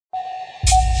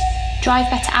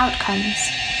Drive better outcomes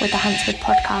with the Huntswood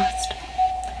podcast.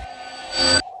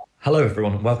 Hello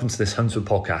everyone, and welcome to this Huntswood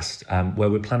podcast, where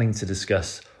we're planning to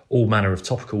discuss all manner of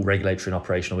topical regulatory and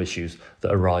operational issues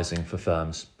that are arising for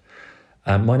firms.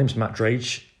 My name's Matt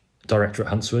Drage, Director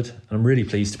at Huntswood, and I'm really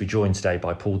pleased to be joined today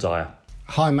by Paul Dyer.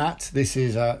 Hi Matt, this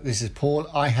is Paul.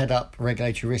 I head up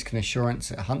Regulatory Risk and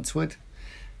Assurance at Huntswood,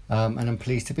 and I'm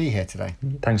pleased to be here today.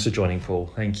 Thanks for joining,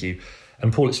 Paul. Thank you.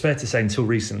 And Paul, it's fair to say until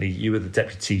recently you were the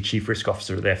Deputy Chief Risk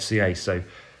Officer at the FCA, so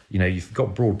you've got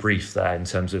a broad brief there in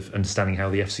terms of understanding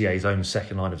how the FCA's own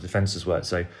second line of defences work.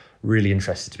 So really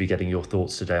interested to be getting your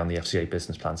thoughts today on the FCA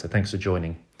business plan. So thanks for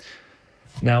joining.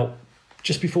 Now,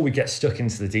 just before we get stuck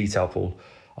into the detail, Paul,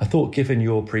 I thought given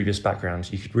your previous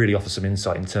background, you could really offer some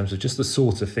insight in terms of just the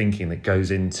sort of thinking that goes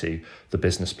into the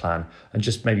business plan and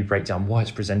just maybe break down why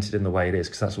it's presented in the way it is,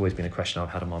 because that's always been a question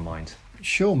I've had on my mind.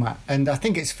 Sure, Matt. And I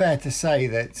think it's fair to say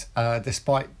that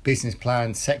despite business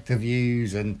plans, sector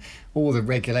views and all the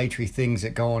regulatory things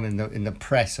that go on in the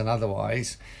press and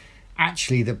otherwise,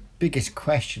 actually the biggest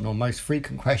question or most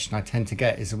frequent question I tend to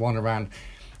get is the one around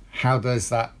how does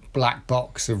that black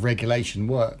box of regulation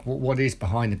work? What is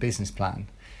behind the business plan?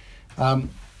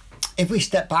 If we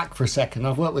step back for a second,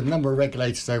 I've worked with a number of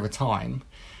regulators over time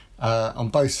on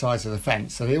both sides of the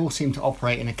fence, so they all seem to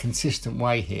operate in a consistent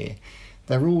way here.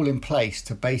 They're all in place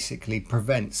to basically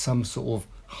prevent some sort of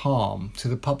harm to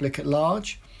the public at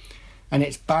large, and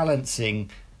it's balancing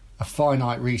a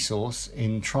finite resource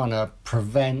in trying to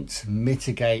prevent,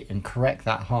 mitigate and correct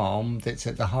that harm that's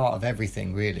at the heart of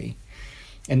everything, really.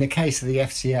 In the case of the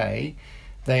FCA,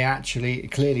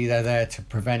 they're there to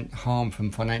prevent harm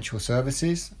from financial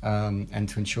services and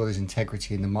to ensure there's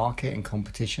integrity in the market and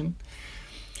competition.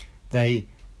 They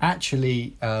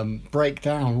actually break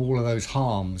down all of those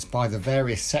harms by the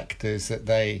various sectors that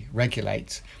they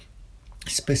regulate,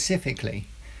 specifically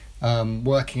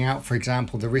working out, for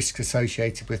example, the risks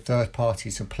associated with third-party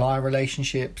supplier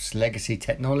relationships, legacy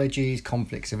technologies,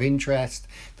 conflicts of interest,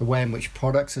 the way in which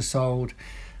products are sold,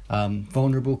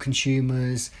 vulnerable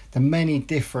consumers, the many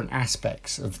different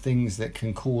aspects of things that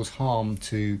can cause harm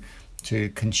to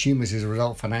consumers as a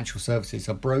result of financial services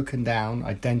are broken down,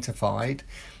 identified,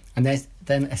 and they're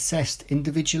then assessed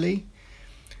individually.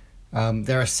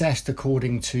 They're assessed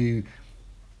according to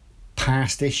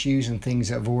past issues and things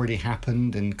that have already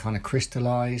happened and kind of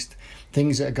crystallised,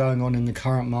 things that are going on in the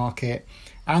current market,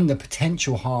 and the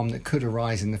potential harm that could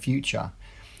arise in the future.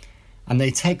 And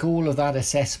they take all of that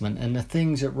assessment, and the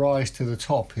things that rise to the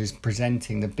top is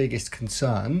presenting the biggest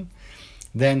concern,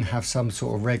 then have some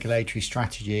sort of regulatory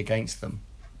strategy against them.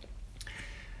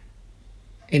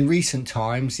 In recent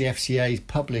times, the FCA has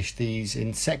published these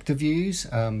in sector views.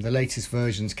 The latest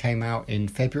versions came out in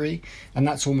February, and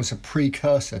that's almost a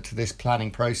precursor to this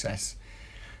planning process.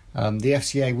 The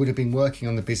FCA would have been working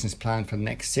on the business plan for the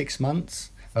last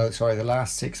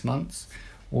 6 months,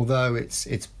 although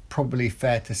it's probably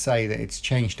fair to say that it's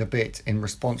changed a bit in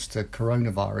response to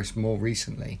coronavirus more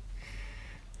recently.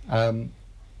 So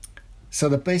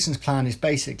the business plan is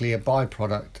basically a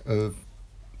byproduct of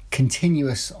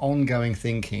continuous ongoing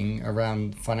thinking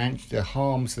around the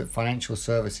harms that financial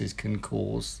services can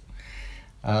cause.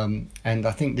 And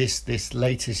I think this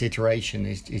latest iteration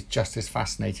is just as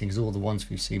fascinating as all the ones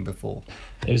we've seen before.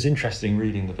 It was interesting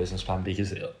reading the business plan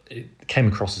because it came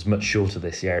across as much shorter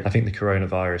this year. I think the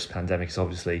coronavirus pandemic is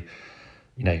obviously,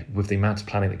 with the amount of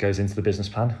planning that goes into the business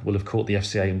plan, will have caught the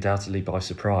FCA undoubtedly by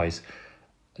surprise.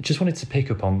 I just wanted to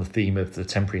pick up on the theme of the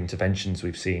temporary interventions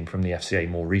we've seen from the FCA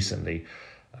more recently.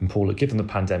 And Paul, given the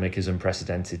pandemic is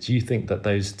unprecedented, do you think that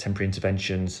those temporary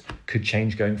interventions could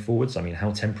change going forwards? I mean,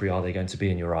 how temporary are they going to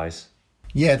be in your eyes?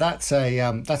 Yeah, that's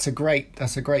a great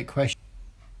question.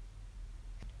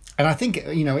 And I think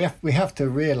we have to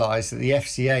realise that the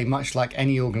FCA, much like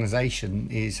any organisation,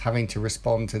 is having to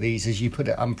respond to these, as you put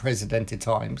it, unprecedented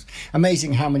times.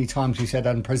 Amazing how many times we said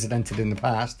unprecedented in the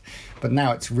past, but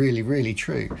now it's really, really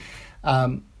true.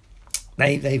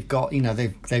 They've got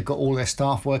all their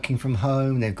staff working from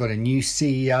home. They've got a new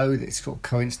CEO that's sort of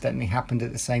coincidentally happened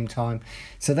at the same time,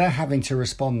 so they're having to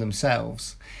respond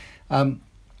themselves.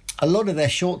 A lot of their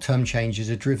short-term changes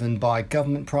are driven by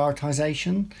government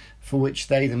prioritisation, for which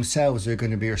they themselves are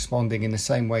going to be responding in the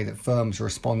same way that firms are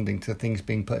responding to things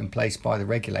being put in place by the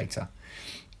regulator.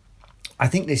 I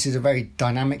think this is a very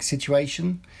dynamic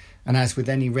situation. And as with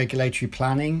any regulatory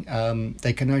planning,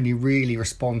 they can only really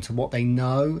respond to what they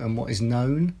know and what is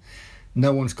known.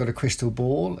 No one's got a crystal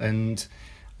ball. And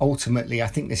ultimately, I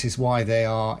think this is why they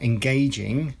are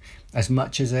engaging as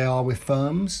much as they are with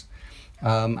firms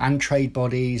and trade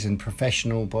bodies and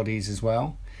professional bodies as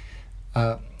well.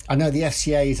 I know the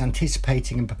FCA is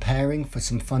anticipating and preparing for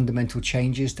some fundamental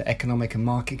changes to economic and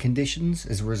market conditions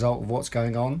as a result of what's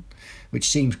going on, which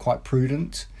seems quite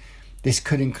prudent. This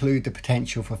could include the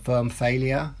potential for firm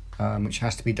failure, which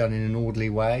has to be done in an orderly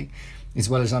way, as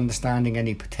well as understanding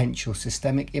any potential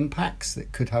systemic impacts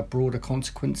that could have broader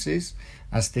consequences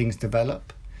as things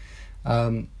develop.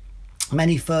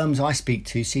 Many firms I speak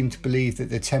to seem to believe that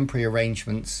the temporary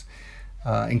arrangements,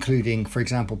 including, for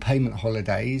example, payment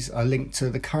holidays, are linked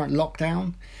to the current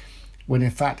lockdown, when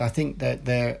in fact I think that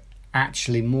they're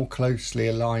actually more closely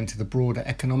aligned to the broader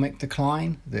economic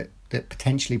decline that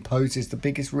potentially poses the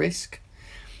biggest risk.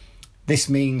 This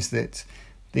means that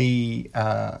the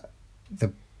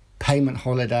payment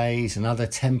holidays and other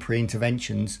temporary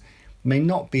interventions may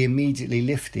not be immediately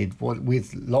lifted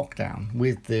with lockdown,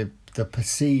 with the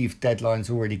perceived deadlines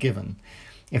already given.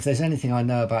 If there's anything I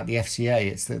know about the FCA,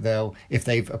 it's that if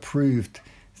they've approved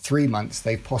 3 months,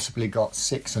 they've possibly got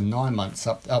 6 or 9 months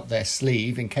up their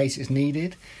sleeve in case it's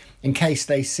needed, in case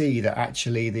they see that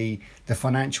actually the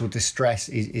financial distress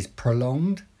is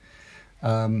prolonged.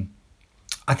 I'm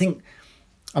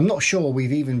not sure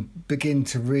we've even begun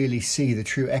to really see the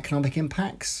true economic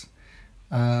impacts.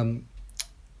 So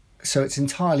it's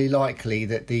entirely likely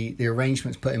that the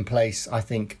arrangements put in place, I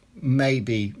think, may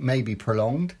be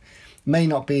prolonged, may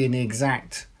not be in the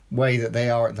exact way that they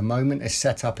are at the moment as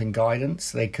set up in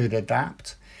guidance. They could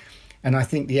adapt. And I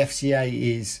think the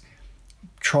FCA is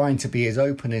trying to be as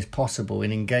open as possible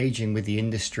in engaging with the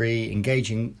industry,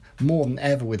 engaging more than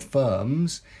ever with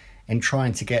firms, and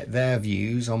trying to get their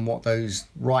views on what those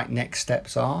right next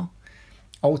steps are.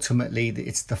 Ultimately,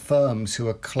 it's the firms who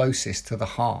are closest to the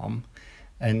harm,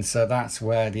 and so that's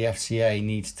where the FCA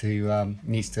needs to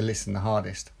listen the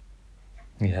hardest.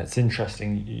 Yeah, it's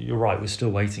interesting. You're right. We're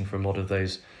still waiting for a lot of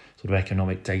those sort of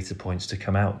economic data points to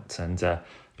come out, and I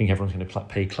think everyone's going to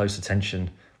pay close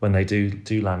attention when they do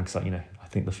land. Because I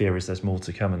think the fear is there's more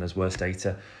to come and there's worse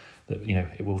data that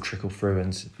it will trickle through,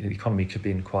 and the economy could be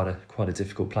in quite a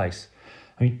difficult place.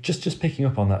 I mean, just picking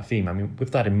up on that theme. I mean,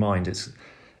 with that in mind,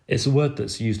 it's a word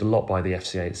that's used a lot by the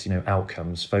FCA. It's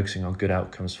outcomes, focusing on good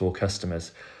outcomes for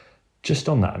customers. Just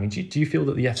on that, I mean, do you feel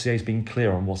that the FCA has been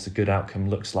clear on what a good outcome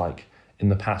looks like in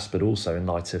the past, but also in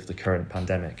light of the current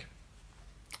pandemic?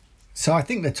 So I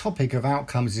think the topic of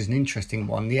outcomes is an interesting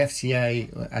one. The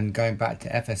FCA, and going back to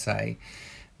FSA,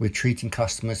 with treating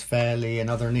customers fairly and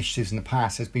other initiatives in the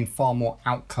past, has been far more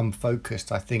outcome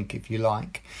focused, I think, if you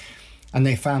like. And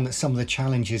they found that some of the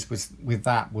challenges with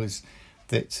that was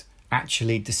that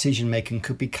actually decision making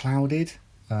could be clouded.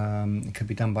 It could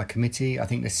be done by committee. I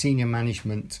think the senior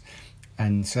management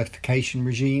and certification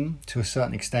regime, to a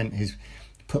certain extent, has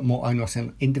put more onus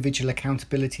on individual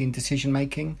accountability in decision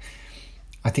making.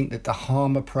 I think that the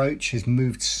harm approach has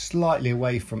moved slightly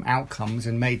away from outcomes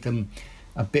and made them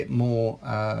a bit more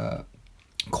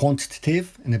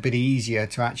quantitative and a bit easier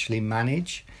to actually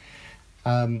manage.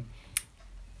 In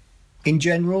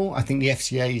general, I think the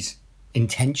FCA's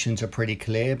intentions are pretty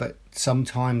clear, but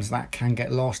sometimes that can get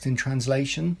lost in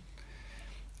translation.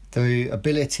 The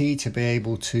ability to be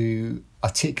able to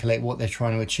articulate what they're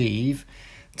trying to achieve,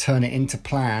 turn it into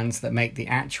plans that make the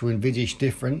actual envisaged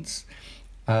difference,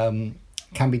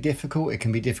 can be difficult. It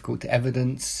can be difficult to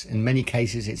evidence. In many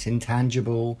cases, it's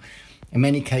intangible. In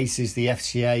many cases, the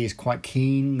FCA is quite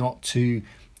keen not to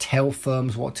tell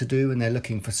firms what to do, and they're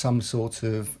looking for some sort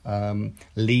of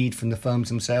lead from the firms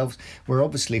themselves, where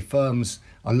obviously firms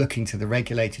are looking to the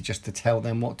regulator just to tell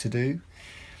them what to do.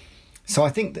 So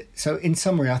in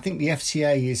summary, I think the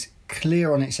FCA is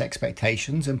clear on its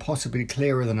expectations, and possibly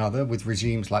clearer than other with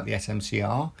regimes like the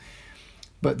SMCR,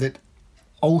 but that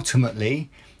ultimately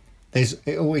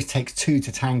it always takes two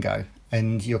to tango,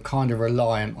 and you're kind of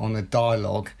reliant on a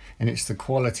dialogue, and it's the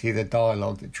quality of the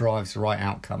dialogue that drives the right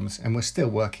outcomes, and we're still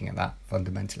working at that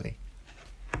fundamentally.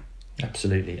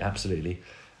 Absolutely.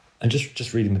 And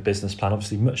just reading the business plan,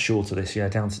 obviously much shorter this year,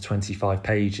 down to 25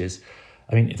 pages.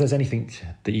 I mean, if there's anything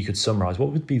that you could summarise,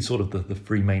 what would be sort of the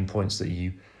three main points that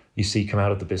you see come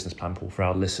out of the business plan, Paul, for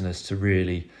our listeners to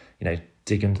really,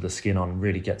 dig under the skin on and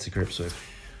really get to grips with?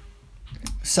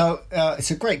 So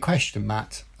it's a great question,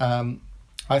 Matt.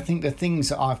 I think the things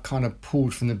that I've kind of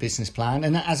pulled from the business plan,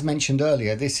 and as mentioned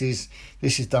earlier, this is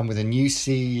done with a new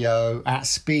CEO at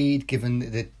speed, given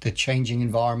the changing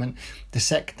environment. The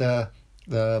sector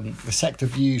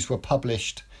views were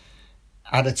published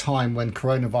at a time when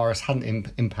coronavirus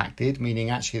hadn't impacted, meaning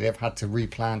actually they've had to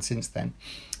replan since then.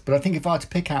 But I think if I had to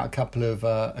pick out a couple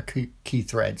of key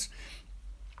threads,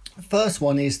 the first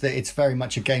one is that it's very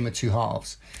much a game of two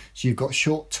halves. So you've got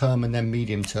short term and then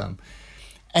medium term.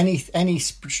 Any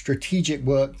strategic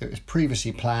work that was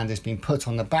previously planned has been put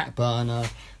on the back burner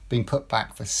being put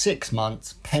back for 6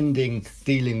 months pending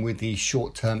dealing with the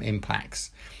short-term impacts.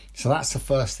 So that's the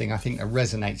first thing I think that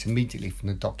resonates immediately from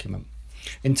the document.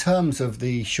 In terms of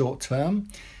the short term,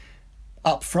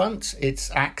 up front, it's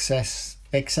access,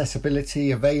 accessibility,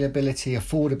 availability,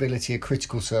 affordability of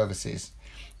critical services.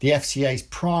 The FCA's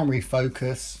primary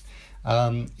focus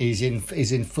is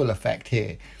in full effect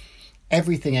here.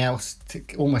 Everything else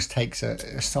almost takes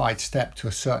a side step to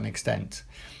a certain extent.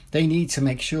 They need to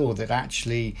make sure that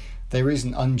actually there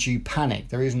isn't undue panic,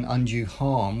 there isn't undue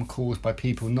harm caused by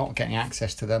people not getting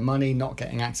access to their money, not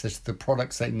getting access to the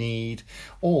products they need,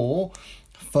 or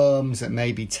firms that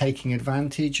may be taking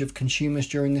advantage of consumers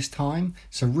during this time.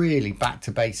 So really back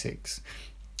to basics.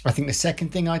 I think the second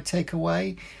thing I'd take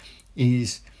away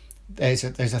is there's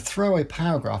a throwaway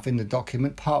paragraph in the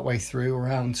document partway through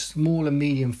around small and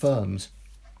medium firms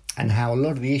and how a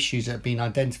lot of the issues that have been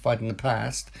identified in the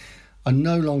past are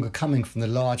no longer coming from the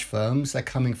large firms, they're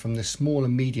coming from the small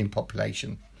and medium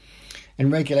population. In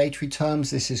regulatory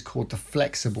terms, this is called the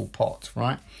flexible pot,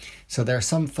 right? So there are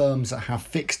some firms that have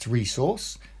fixed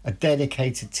resource, a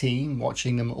dedicated team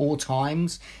watching them at all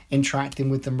times, interacting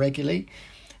with them regularly.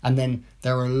 And then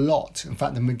there are a lot, in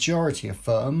fact, the majority of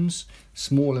firms,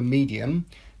 small and medium,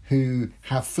 who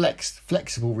have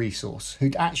flexible resource, who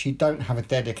actually don't have a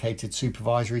dedicated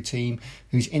supervisory team,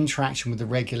 whose interaction with the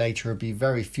regulator will be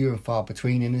very few and far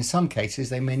between, and in some cases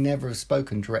they may never have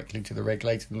spoken directly to the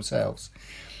regulator themselves.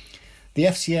 The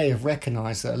FCA have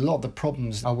recognised that a lot of the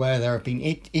problems are where there have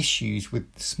been issues with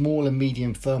small and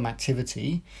medium firm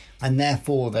activity, and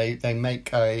therefore they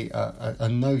make a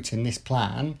note in this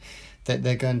plan that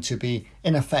they're going to be,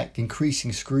 in effect,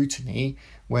 increasing scrutiny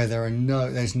where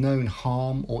there's known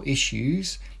harm or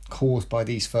issues caused by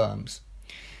these firms.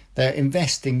 They're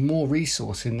investing more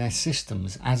resource in their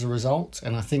systems as a result,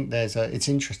 and I think it's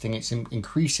interesting, it's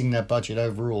increasing their budget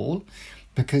overall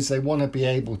because they want to be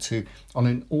able to, on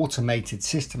an automated,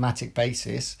 systematic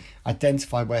basis,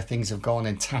 identify where things have gone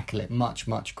and tackle it much,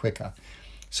 much quicker.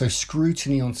 So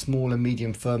scrutiny on small and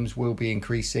medium firms will be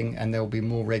increasing and there will be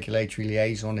more regulatory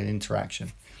liaison and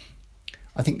interaction.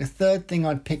 I think the third thing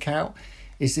I'd pick out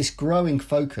is this growing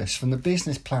focus from the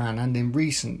business plan and in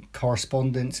recent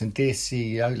correspondence and Dear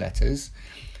CEO letters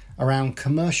around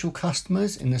commercial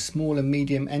customers in the small and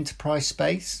medium enterprise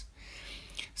space.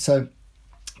 So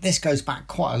this goes back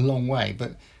quite a long way,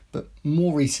 but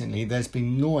more recently there's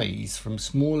been noise from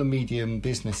small and medium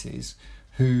businesses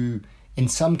who in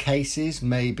some cases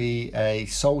may be a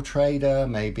sole trader,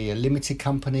 maybe a limited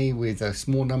company with a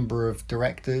small number of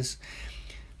directors,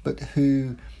 but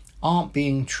who aren't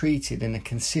being treated in a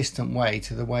consistent way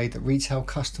to the way that retail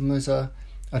customers are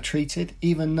treated,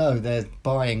 even though they're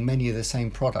buying many of the same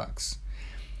products.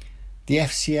 The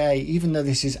FCA, even though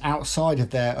this is outside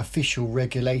of their official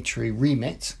regulatory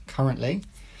remit currently,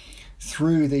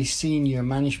 through the senior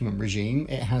management regime,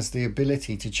 it has the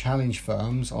ability to challenge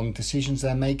firms on decisions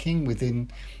they're making within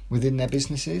their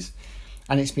businesses.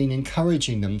 And it's been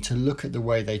encouraging them to look at the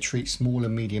way they treat small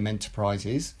and medium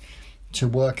enterprises to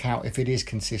work out if it is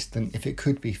consistent, if it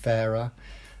could be fairer.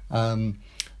 The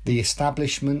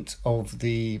establishment of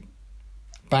the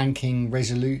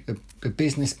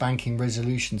business banking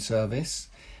resolution service,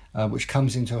 which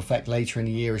comes into effect later in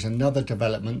the year, is another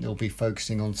development that will be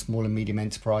focusing on small and medium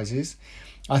enterprises.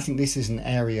 I think this is an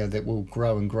area that will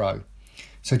grow and grow.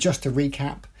 So just to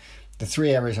recap, the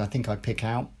three areas I think I'd pick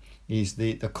out is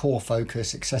the core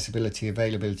focus: accessibility,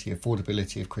 availability,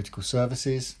 affordability of critical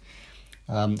services.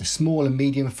 The small and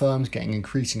medium firms getting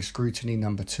increasing scrutiny,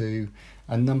 number 2.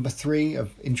 And number 3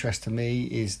 of interest to me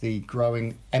is the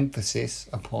growing emphasis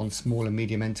upon small and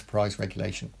medium enterprise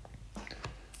regulation.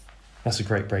 That's a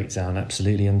great breakdown,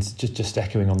 absolutely. And just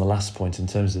echoing on the last point in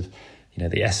terms of, the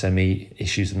SME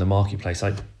issues in the marketplace,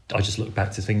 I just look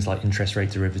back to things like interest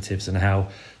rate derivatives and how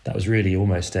that was really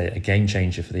almost a game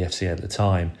changer for the FCA at the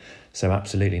time. So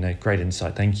absolutely, great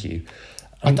insight. Thank you.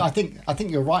 I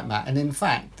think you're right, Matt. And in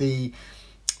fact, the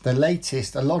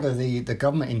latest, a lot of the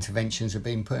government interventions have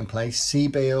been put in place,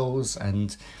 CBILS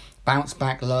and bounce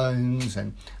back loans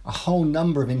and a whole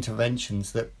number of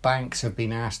interventions that banks have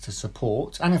been asked to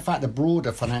support, and in fact the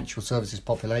broader financial services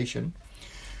population,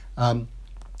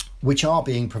 which are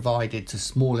being provided to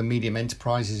small and medium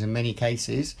enterprises in many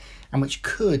cases, and which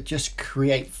could just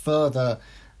create further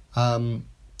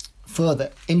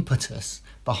impetus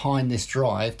behind this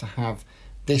drive to have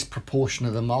this proportion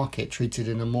of the market treated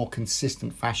in a more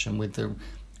consistent fashion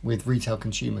with retail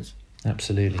consumers.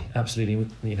 Absolutely. The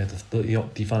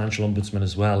financial ombudsman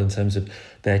as well, in terms of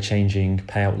their changing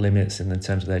payout limits and in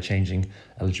terms of their changing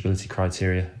eligibility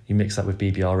criteria. You mix that with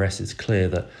BBRS, it's clear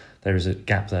that there is a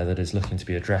gap there that is looking to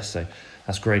be addressed. So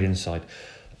that's great insight.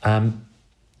 Do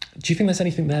you think there's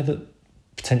anything there that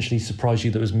potentially surprised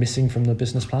you that was missing from the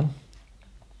business plan?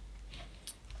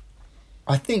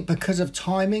 I think because of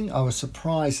timing, I was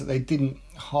surprised that they didn't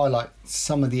highlight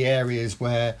some of the areas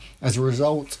where, as a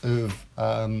result of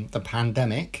the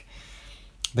pandemic,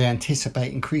 they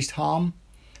anticipate increased harm.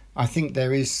 I think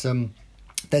there's some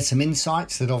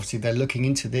insights that obviously they're looking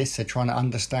into this. They're trying to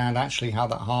understand actually how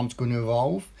that harm's going to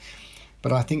evolve.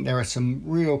 But I think there are some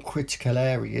real critical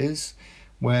areas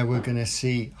where we're going to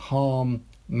see harm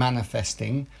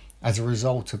manifesting as a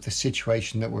result of the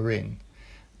situation that we're in.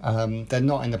 They're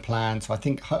not in the plan, so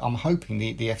I'm hoping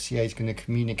the FCA is going to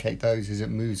communicate those as it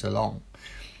moves along.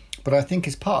 But I think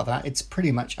as part of that, it's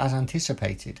pretty much as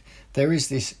anticipated. There is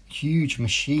this huge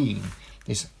machine,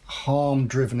 this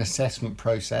harm-driven assessment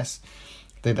process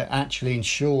that actually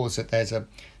ensures that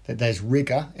there's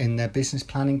rigour in their business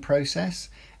planning process.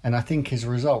 And I think as a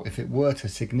result, if it were to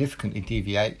significantly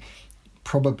deviate,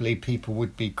 probably people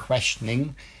would be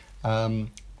questioning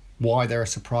why there are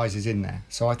surprises in there.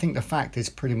 So I think the fact is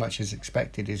pretty much as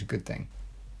expected is a good thing.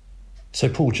 So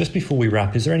Paul, just before we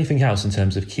wrap, is there anything else in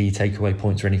terms of key takeaway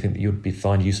points or anything that you would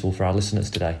find useful for our listeners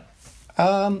today?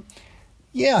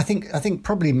 Yeah, I think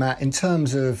probably, Matt, in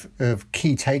terms of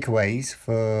key takeaways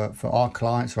for our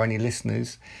clients or any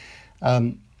listeners,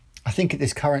 I think at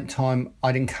this current time,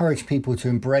 I'd encourage people to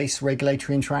embrace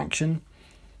regulatory interaction.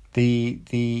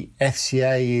 The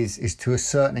FCA is to a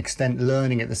certain extent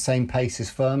learning at the same pace as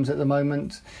firms at the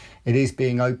moment. It is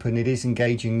being open, it is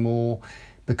engaging more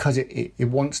because it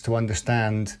wants to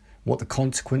understand what the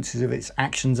consequences of its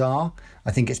actions are.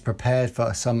 I think it's prepared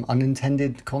for some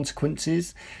unintended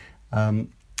consequences,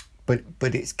 but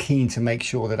it's keen to make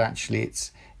sure that actually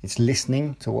it's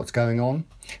listening to what's going on.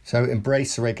 So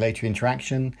embrace the regulatory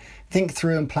interaction, think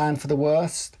through and plan for the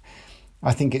worst.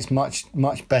 I think it's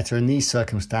much better in these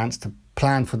circumstances to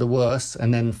plan for the worst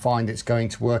and then find it's going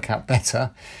to work out better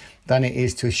than it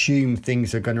is to assume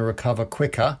things are going to recover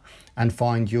quicker and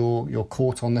find you're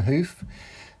caught on the hoof.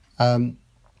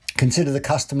 Consider the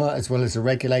customer as well as the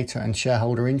regulator and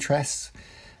shareholder interests.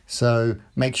 So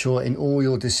make sure in all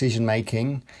your decision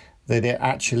making that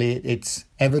it's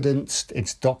evidenced,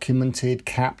 it's documented,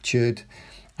 captured,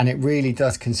 and it really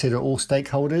does consider all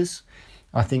stakeholders.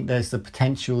 I think there's the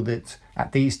potential that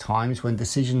at these times when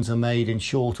decisions are made in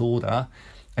short order,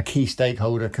 a key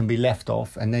stakeholder can be left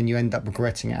off and then you end up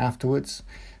regretting it afterwards.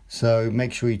 So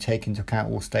make sure you take into account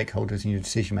all stakeholders in your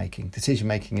decision making. Decision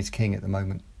making is king at the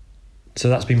moment. So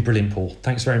that's been brilliant, Paul.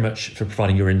 Thanks very much for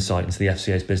providing your insight into the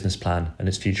FCA's business plan and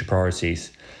its future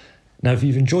priorities. Now, if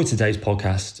you've enjoyed today's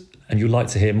podcast and you'd like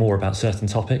to hear more about certain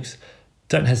topics,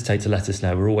 don't hesitate to let us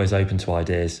know. We're always open to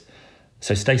ideas.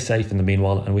 So stay safe in the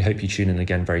meanwhile, and we hope you tune in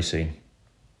again very soon.